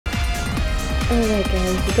Alright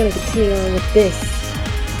guys, we're gonna continue on with this.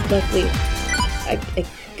 Luckily,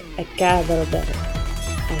 I got a little better,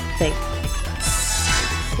 I think.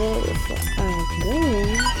 So if I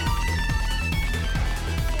go...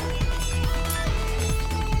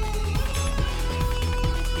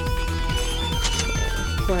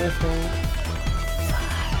 Wonderful.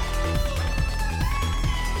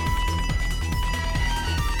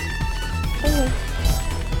 Okay.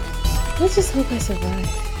 Let's just hope I survive.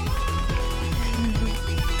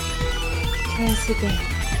 Try this again.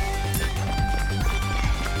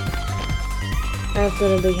 I've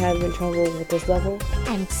literally having trouble with this level.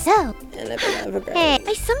 And so, And I've never got hey, it.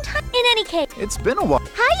 I sometimes, in any case, It's been a while.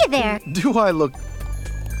 hiya there. Do I look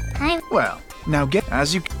well? Now get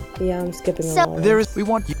as you. Yeah, I'm skipping So- along. There is. We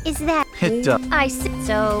want you. Is that It. I see?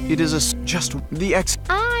 So It is just the X.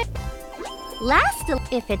 I last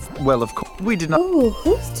if it's Well, of course, we did not. Ooh,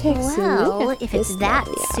 who's texting me? well, at if it's this that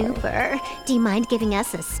early hour? super, do you mind giving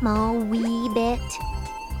us a small wee bit?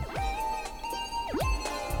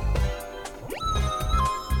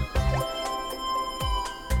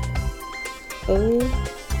 Oh,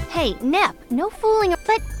 Hey, Nep, no fooling,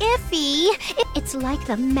 but iffy. It's like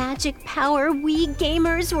the magic power we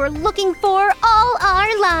gamers were looking for all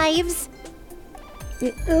our lives.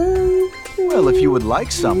 Well, if you would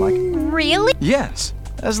like some, I. Really? Yes,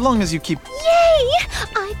 as long as you keep. Yay!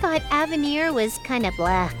 I thought Avenir was kind of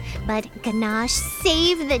blah, but Ganache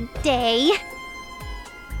saved the day.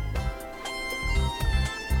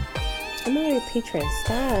 I'm already a patron.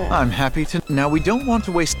 Stop. I'm happy to. Now we don't want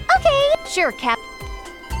to waste. Okay, sure, Cap.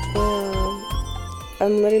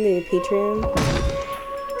 I'm literally a Patreon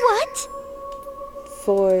What?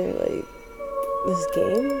 for like this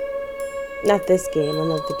game. Not this game,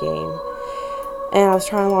 another game. And I was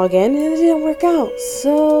trying to log in and it didn't work out.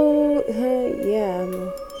 So yeah, I'm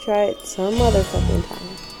gonna try it some other fucking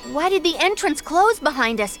time. Why did the entrance close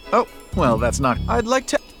behind us? Oh, well, that's not. I'd like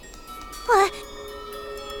to. What?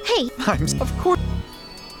 Hey, Of course.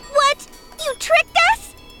 what? You tricked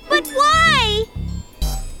us? But why?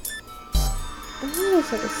 I don't know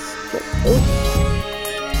if I can skip. Oops.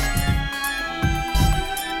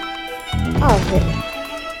 Oh, okay.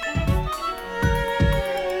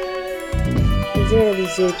 Majority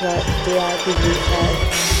Z Club, the IPG Club,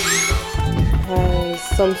 has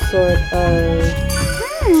some sort of.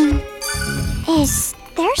 Is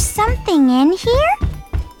there something in here?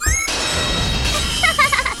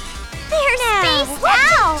 There's space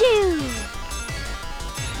out!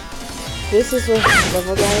 This is what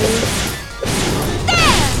level guy is.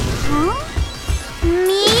 Huh?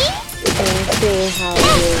 Me? And seeing how you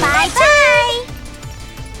Bye-bye!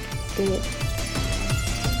 do it.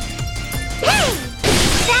 Hey!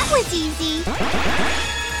 That was easy.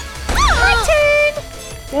 My turn!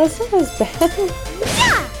 No, it's not as bad.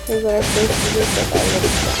 Yeah! Because when I first did this stuff, I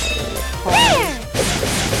was There!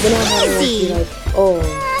 Then I had to like, Easy. be like, oh,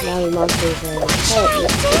 now the monsters are What should I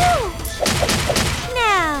do?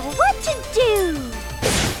 Now, what to do?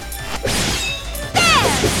 There!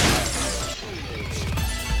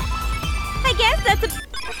 I guess that's a...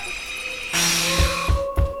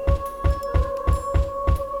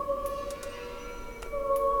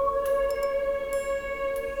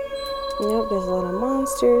 Yep, there's a lot of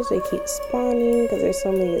monsters. They keep spawning because there's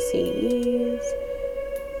so many CDs.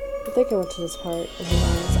 I think I went to this part.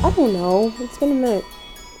 I don't know. It's been a minute.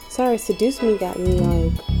 Sorry, Seduce Me got me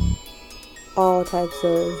like all types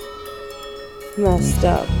of messed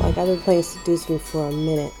up. Like I've been playing Seduce Me for a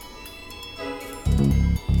minute.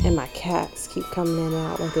 And my cats keep coming in and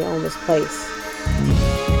out like they own this place.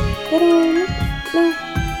 But no.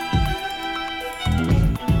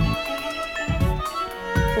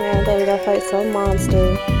 Yeah, then we gotta fight some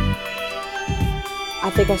monster. I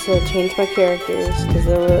think I should have changed my characters because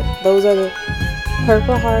those are the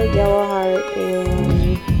purple heart, yellow heart,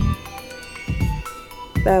 and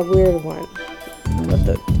that weird one with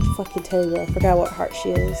the fucking teddy bear. I forgot what heart she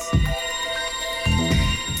is. Okay.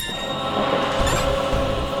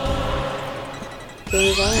 There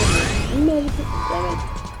you go. No, damn it.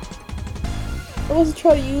 I wasn't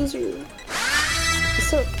trying to use you. It's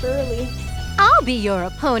so early. I'll be your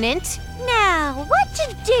opponent. Now, what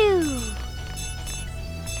to do?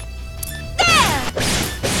 There!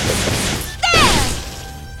 There!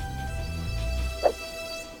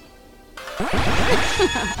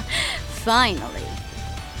 Finally.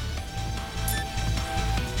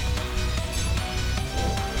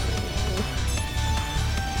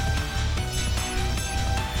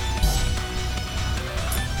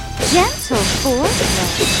 Gentle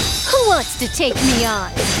force. Who wants to take me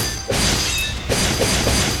on?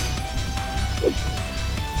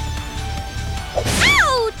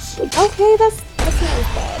 Ouch! Okay, that's not as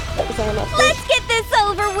bad. That was all enough. Let's get this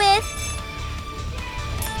over with.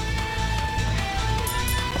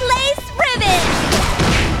 Lace ribbon.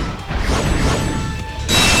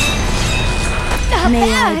 May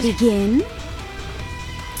I begin?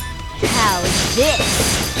 How's this?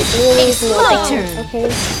 It's my turn. Okay,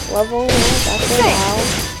 level up after a while.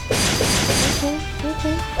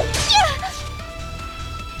 Okay.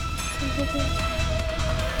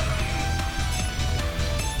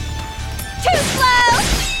 Too slow.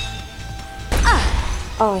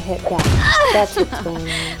 Oh, I hit that. That's what's going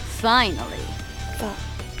on. Finally. Fuck.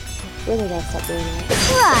 Really gotta stop doing that.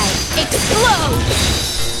 Cry. Explode.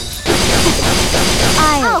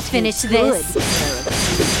 I'll finish this.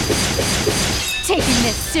 Taking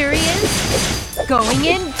this serious. Going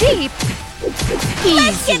in deep. Easy.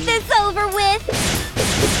 Let's get this over with.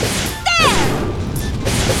 There.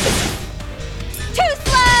 Too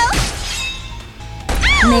slow.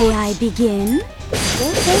 May I begin?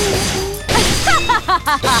 Okay.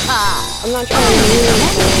 I'm not trying to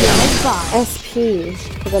use SP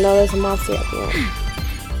because I know there's a monster at the end.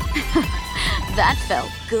 That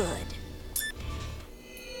felt good.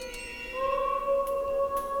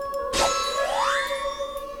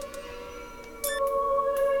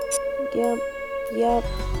 Yep.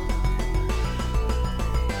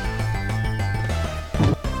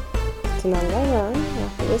 So now that I run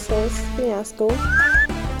after this is fiasco.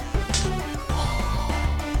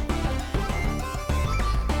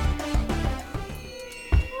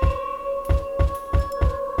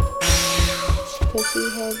 Pushy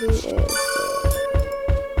heavy is good.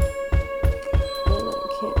 And I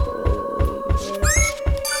can't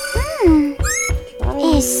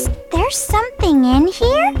really Is there something in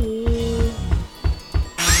here?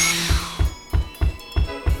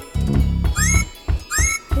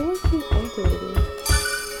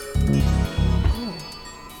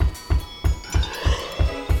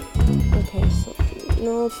 Okay, so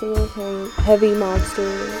no heavy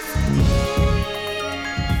monsters.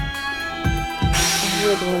 I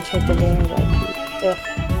really want to check the game like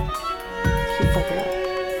keep fucking up.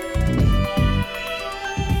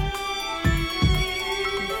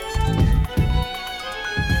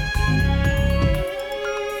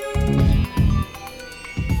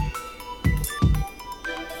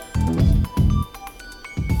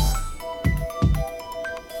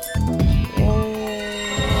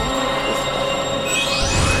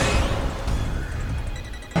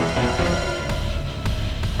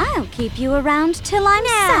 Keep you around till I'm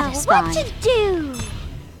satisfied. What to do?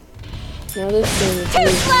 No, this game is Too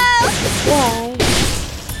slow. Why?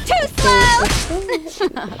 Too slow.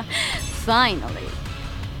 Finally.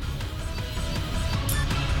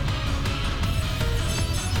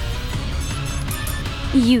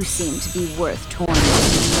 You seem to be worth tormenting.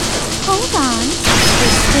 Hold on.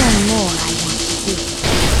 There's still more I want to do.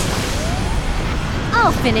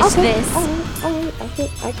 I'll finish this. Alright,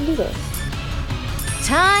 I can do this.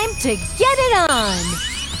 Time to get it on!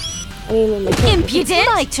 I mean, my turn. Impudent!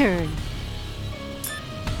 My turn!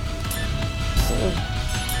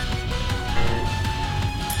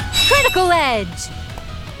 Critical edge!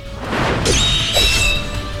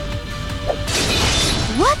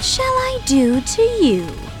 What shall I do to you?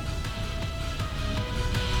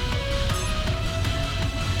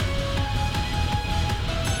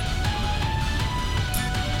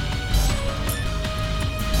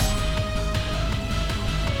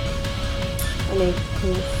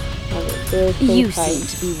 You seem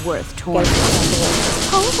to be worth tormenting.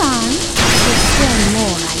 Hold on. There's still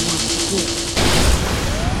more I want to do.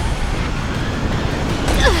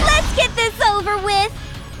 Let's get this over with!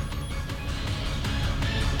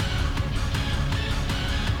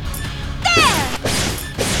 There!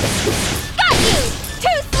 Got you!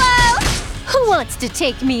 Too slow! Who wants to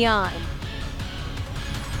take me on?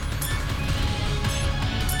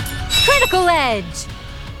 Critical edge!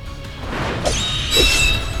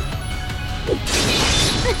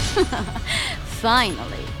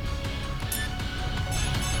 Finally.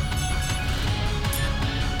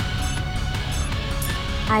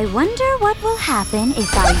 I wonder what will happen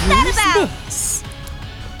if I use this.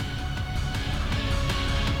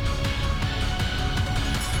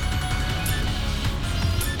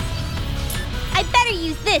 I better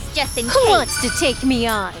use this just in case. Who wants to take me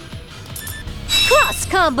on? Cross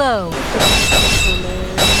combo!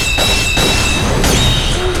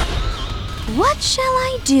 What shall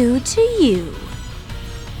I do to you?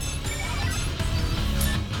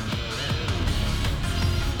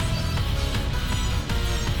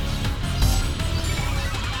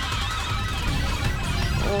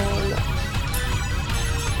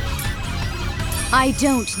 I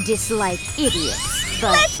don't dislike idiots.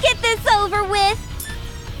 but... Let's get this over with!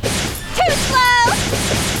 Too slow!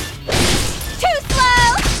 Too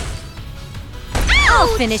slow! I'll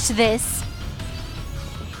Ouch! finish this.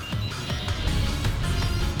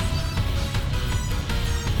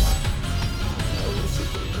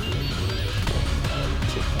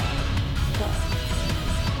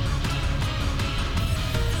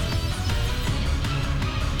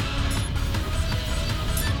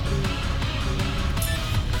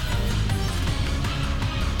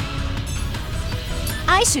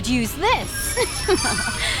 I should use this.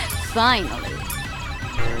 Finally.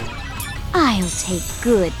 I'll take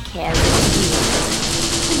good care of you.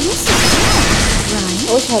 This is right?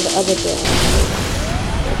 I wish I had the other girl.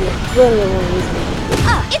 That'd be a brilliant one.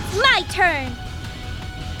 It's my turn!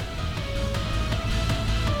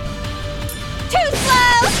 Too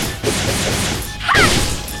slow! Ha!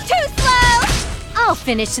 Too slow! I'll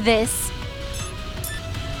finish this.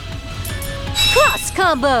 Cross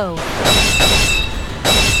combo.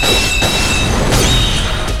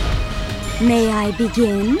 May I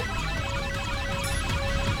begin?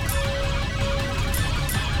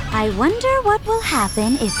 I wonder what will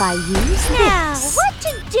happen if I use Now, this. what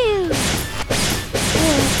to do?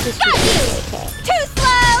 Got you! Too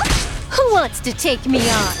slow! Who wants to take me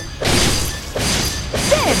on?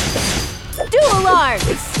 Then, dual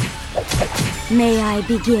arts. May I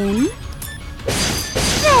begin?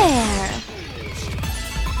 There.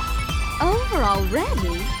 Over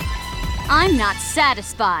already? I'm not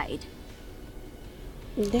satisfied.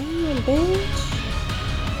 Damn, bitch.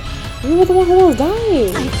 You were the one who was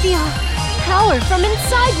dying. I feel power from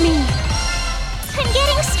inside me. I'm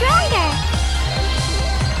getting stronger!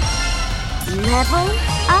 Level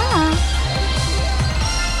up.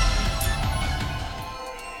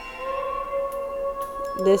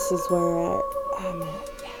 This is where I'm at.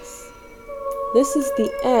 Yes. This is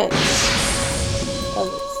the end of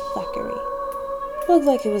this fuckery. Looks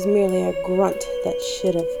like it was merely a grunt that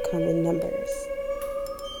should have come in numbers.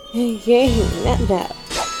 Yay, that.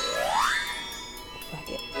 Fuck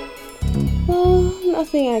it. Well,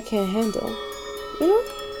 nothing I can't handle. You know?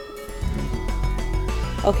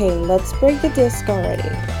 Okay, let's break the disc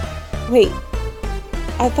already. Wait.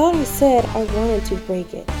 I thought I said I wanted to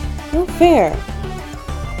break it. No fair.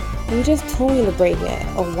 You just told me to break it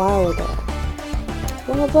a while ago.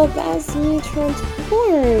 Well, but that's me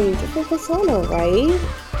transformed for persona, right?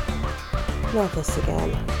 Not this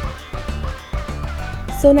again.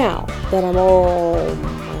 So now that I'm all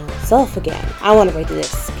myself again, I want to break the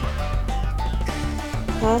disc.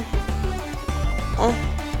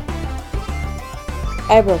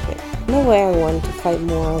 I broke it. No way I wanted to fight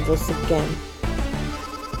more of this again.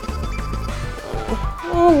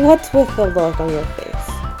 Oh, what's with the look on your face?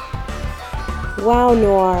 Wow,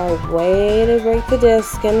 Noir, way to break the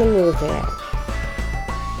disc and the move there.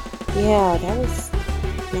 Yeah, that was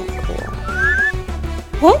not cool.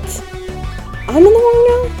 What? I'm in the wrong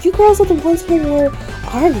now? You girls are the ones who were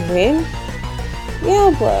arguing.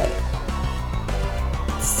 Yeah, but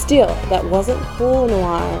still, that wasn't cool,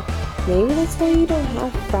 Noir. Maybe that's why you don't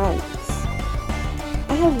have friends.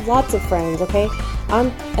 I have lots of friends, okay?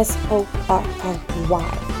 I'm S-O-R-R-Y.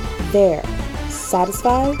 There.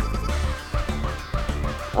 Satisfied?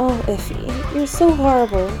 Oh, Iffy, you're so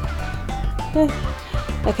horrible.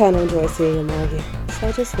 I kind of enjoy seeing him argue, so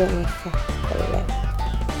I just went with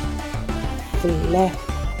Flip.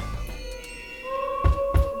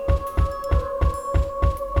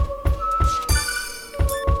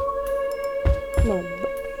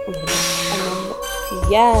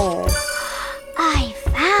 Yes. I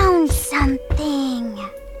found something.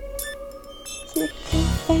 You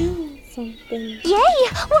found something. Yay!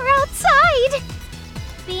 We're outside!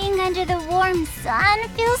 Being under the warm sun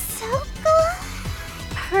feels so good.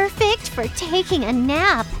 Perfect for taking a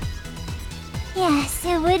nap. Yes,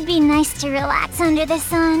 it would be nice to relax under the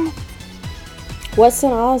sun.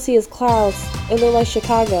 Western, all I see is clouds. It looks like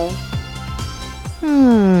Chicago.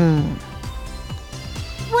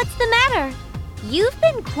 What's the matter? You've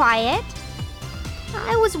been quiet.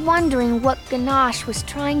 I was wondering what Ganache was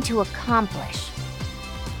trying to accomplish.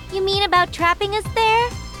 You mean about trapping us there?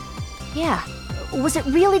 Yeah, was it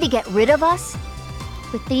really to get rid of us?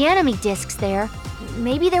 With the enemy discs there,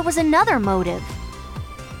 maybe there was another motive.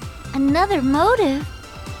 Another motive?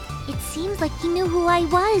 It seems like he knew who I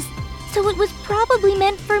was, so it was probably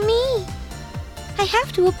meant for me. I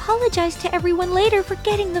have to apologize to everyone later for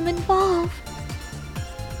getting them involved.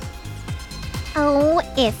 Oh,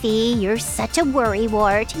 Iffy, you're such a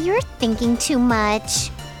worrywart. You're thinking too much.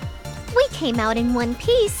 We came out in one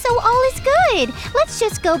piece, so all is good. Let's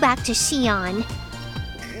just go back to Xi'an.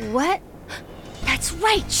 What? That's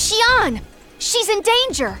right, Xi'an! She's in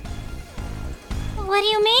danger! What do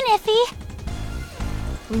you mean, Iffy?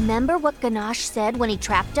 Remember what Ganache said when he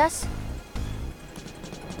trapped us?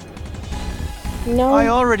 No. I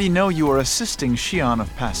already know you are assisting Xion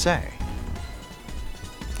of Passé.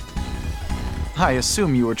 I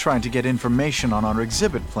assume you were trying to get information on our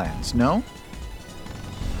exhibit plans, no?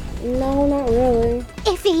 No, not really.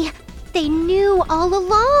 Iffy, they knew all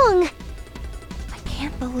along. I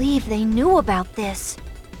can't believe they knew about this.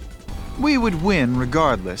 We would win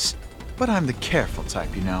regardless, but I'm the careful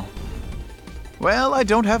type, you know. Well, I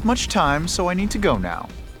don't have much time, so I need to go now.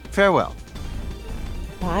 Farewell.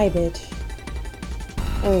 Bye, bitch.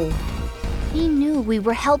 Oh. He knew we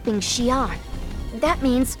were helping Xion. That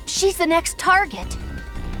means she's the next target.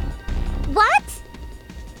 What?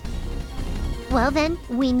 Well then,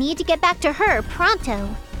 we need to get back to her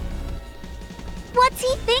pronto. What's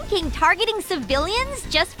he thinking? Targeting civilians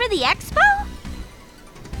just for the expo?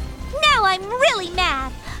 Now I'm really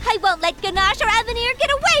mad. I won't let Ganache or Avenir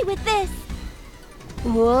get away with this.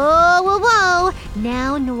 Whoa, whoa, whoa.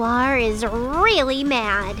 Now Noir is really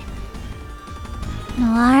mad.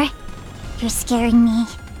 Noir, you're scaring me.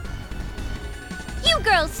 You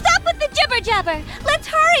girls, stop with the jibber-jabber! Let's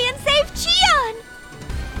hurry and save Xion!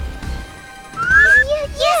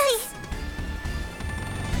 Yes!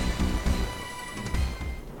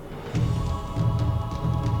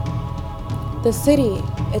 The city,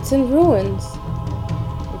 it's in ruins.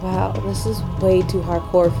 Wow, this is way too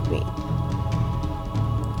hardcore for me.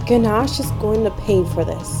 Ganache is going to pay for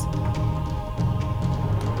this.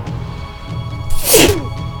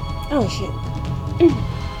 Oh shit.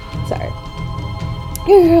 Sorry.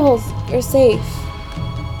 You girls, you're safe.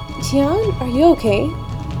 Xion, are you okay?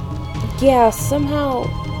 Yeah, somehow.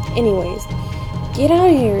 Anyways, get out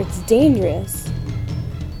of here, it's dangerous.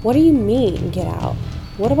 What do you mean, get out?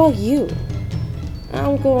 What about you?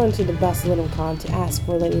 I'm going to the best little con to ask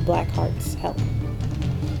for Lady Blackheart's help.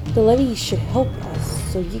 The lady should help us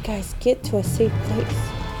so you guys get to a safe place.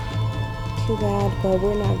 Too bad, but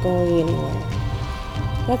we're not going anywhere.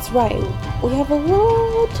 That's right, we have a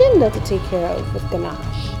little agenda to take care of with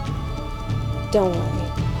Ganache. Don't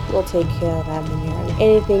worry, we'll take care of Avenir and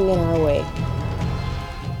anything in our way.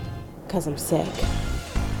 'Cause I'm sick.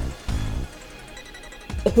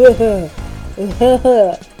 Good.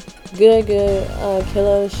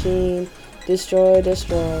 Killer machine. Destroy.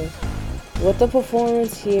 With the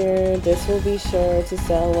performance here, this will be sure to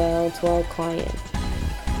sell well to our client.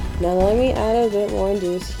 Now let me add a bit more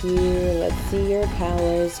juice here. Let's see your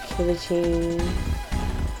powers, Killer.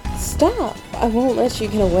 Stop! I won't let you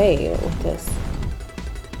get away with this.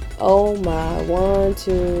 Oh my, 1,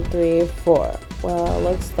 2, 3, 4. Well,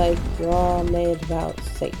 looks like you're all made about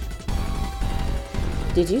safe.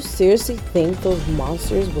 Did you seriously think those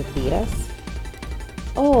monsters would beat us?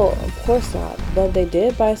 Oh, of course not, but they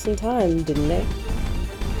did buy some time, didn't they?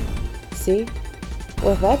 See?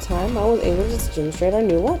 With that time, I was able to demonstrate our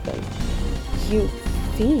new weapon. You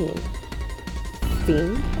fiend.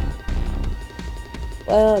 Fiend?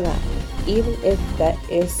 Well, now, even if that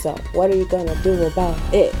is so, what are you gonna do about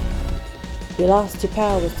it? You lost your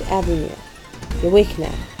powers to Avenir. You're weak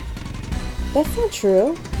now. That's not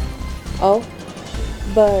true. Oh,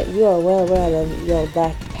 but you are well aware of your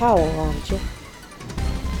back power, aren't you?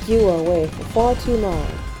 You were away for far too long.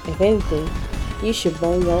 If anything, you should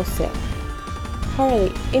blame yourself.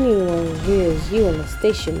 Hardly anyone reveres you in the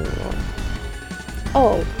station anymore.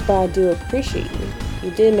 Oh, but I do appreciate you.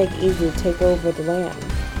 You did make it easy to take over the land.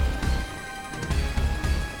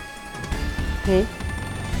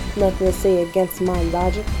 Nothing to say against my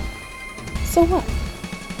logic. So what?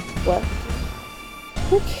 What?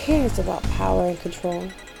 Who cares about power and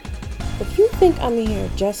control? If you think I'm here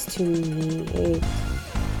just to need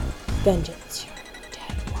vengeance, you're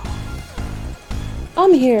dead wrong.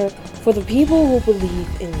 I'm here for the people who believe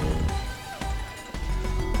in me.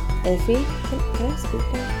 Effie, can I speak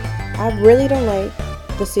now? I really don't like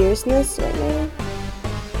the seriousness right now.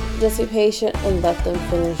 Just be patient and let them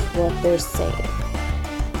finish what they're saying.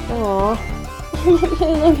 Aww. I'm at my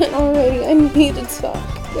limit already. I need to talk.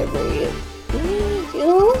 They're very, you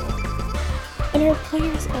know? And our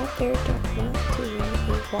players out there don't want to read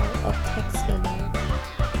a wall of text anymore.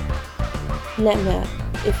 Net,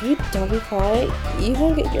 if you don't be quiet, you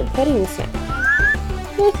won't get your petting snack.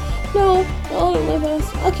 No, I'll do my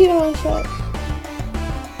best. I'll keep my mouth shut.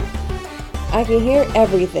 I can hear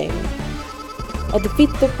everything. I'll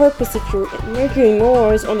defeat the purpose if you're making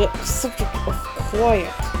noise on the subject of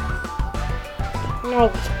quiet. Now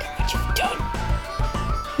look at what you've done.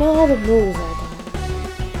 Now all the moves are done.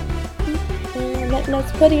 And that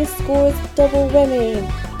next petting scores double whammy.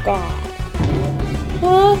 God.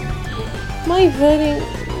 Huh? My wedding.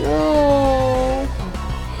 No.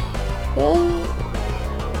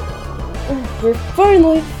 We're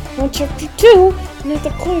finally on chapter 2, and at the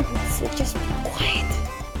climax, so just be quiet.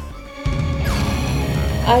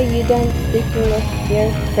 Are you done speaking with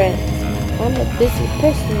your friends? I'm a busy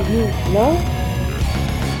person, you know?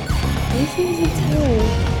 This is the time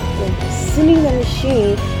when sending the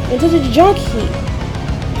machine into the junk heap.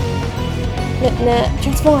 Nah,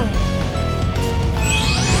 transform.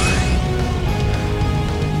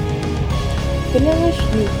 Ganache,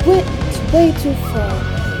 you went way too far.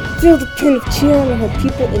 Feel the pain of cheering her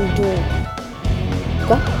people endure.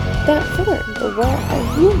 Got that form, but why are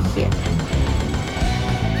you here?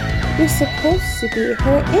 You're supposed to be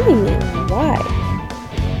her enemy. Why?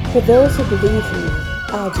 For those who believe in me,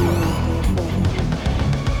 I'll do anything for them.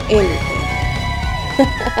 Anything.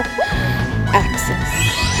 Access.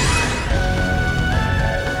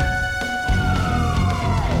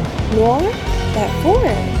 Noir? That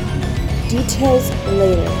form. Details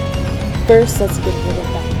later. First, let's get rid of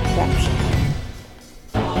that contraption.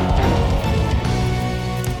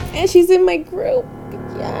 And she's in my group.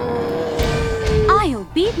 Yeah. I'll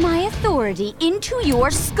beat my authority into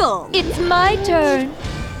your skull. It's my turn.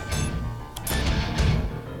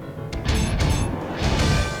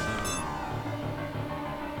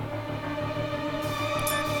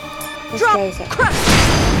 Drop. Crush.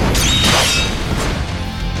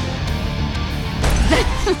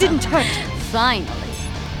 That didn't hurt. Finally.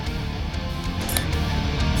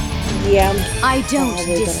 Yeah. I don't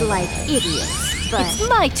dislike idiots, but it's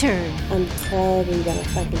my turn. I'm probably gonna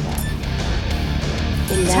fucking die.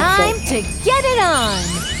 Time to get it on!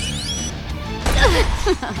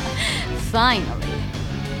 Finally.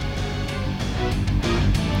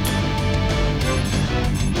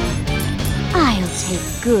 I'll take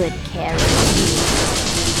good care of you.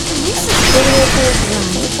 This is really okay,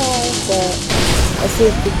 but let's see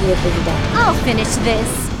if we can get this done. I'll finish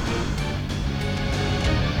this.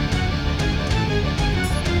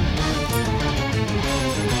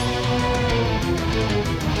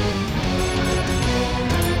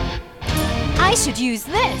 I should use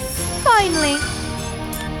this. Finally.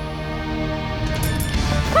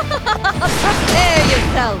 Prepare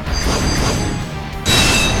yourself.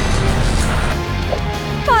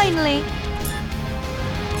 Finally.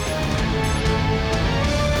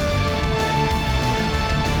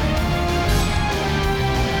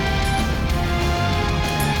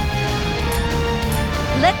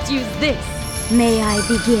 Let's use this. May I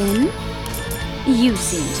begin? You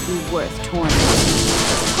seem to be worth tormenting.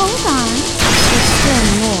 Hold on. There's still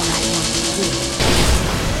more I want to do.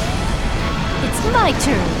 It's my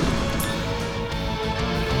turn.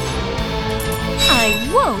 I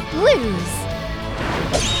won't lose.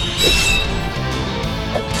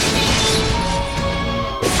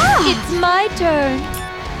 It's my turn.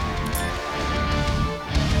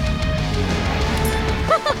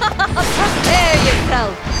 Prepare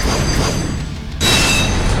yourself.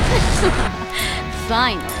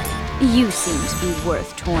 Finally. You seem to be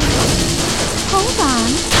worth tormenting. Hold on.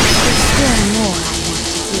 There's still more I want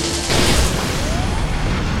to do.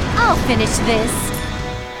 I'll finish this.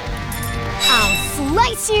 I'll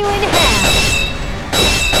slice you in half.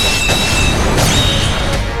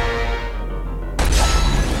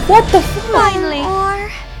 What the fuck? Finally. Or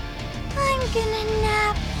I'm gonna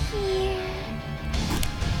nap here.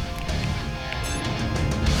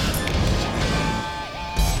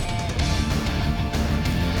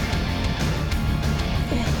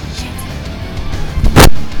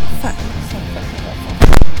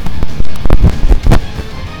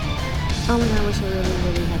 Oh my god, I wish I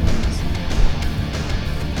really had this.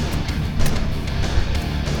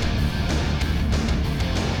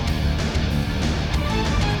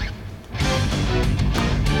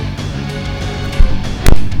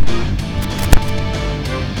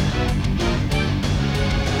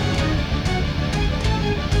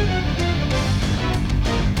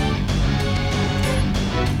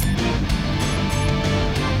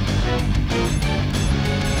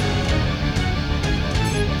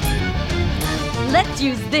 Let's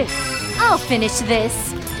use this. I'll finish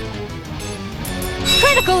this.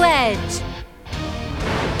 Critical edge.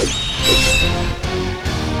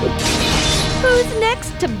 Who's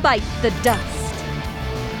next to bite the dust?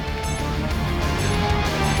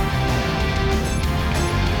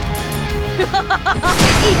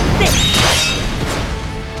 Eat this.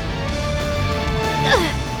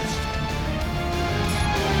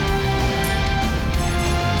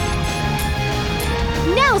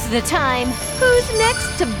 Now's the time. Who's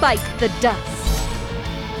next to bite the dust?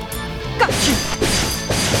 Gotcha!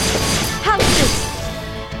 How's this?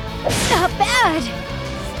 Not bad!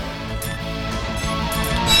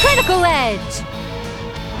 Critical edge!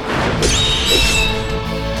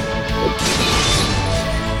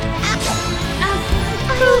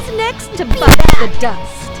 Who's next to bite the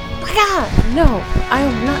dust? No, I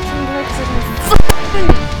am not trying to accident.